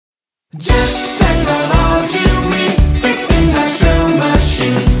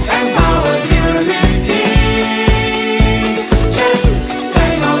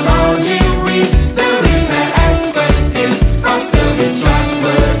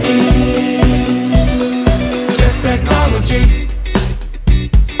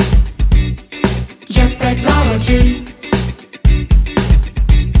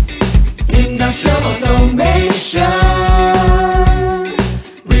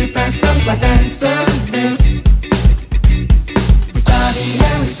supplies and service. Study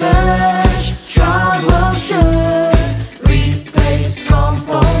and research, troubleshoot, replace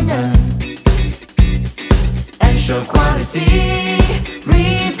component, ensure quality,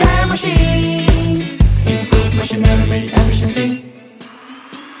 repair machine, improve machinery efficiency.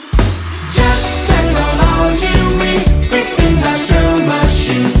 Just technology, we fix industrial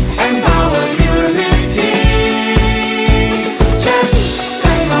machine, empower durability. Just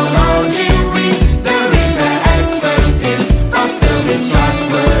technology, we the repair expertise, for service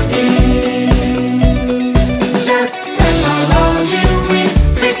trustworthy. Just technology, we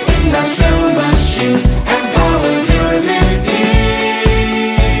fix industrial machine, empower durability.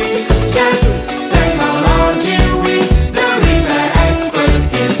 Just technology, we the repair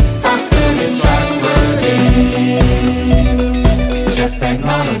expertise, for service trustworthy. Just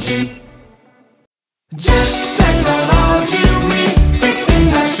technology. Just technology, we fix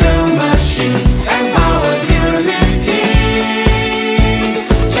industrial machine, empower durability.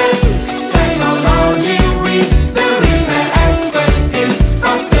 Just technology, we the repair expertise,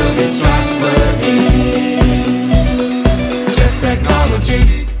 for service trustworthy. Just technology.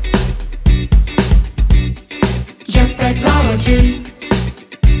 Just technology.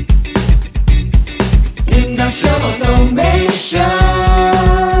 Industrial automation,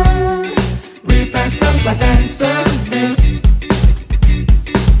 repair supplies and service.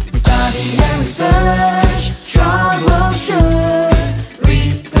 Study and research, troubleshoot,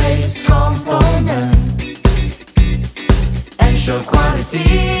 replace component, ensure quality,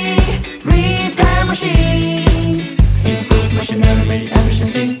 repair machine, improve machinery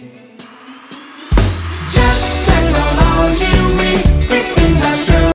efficiency.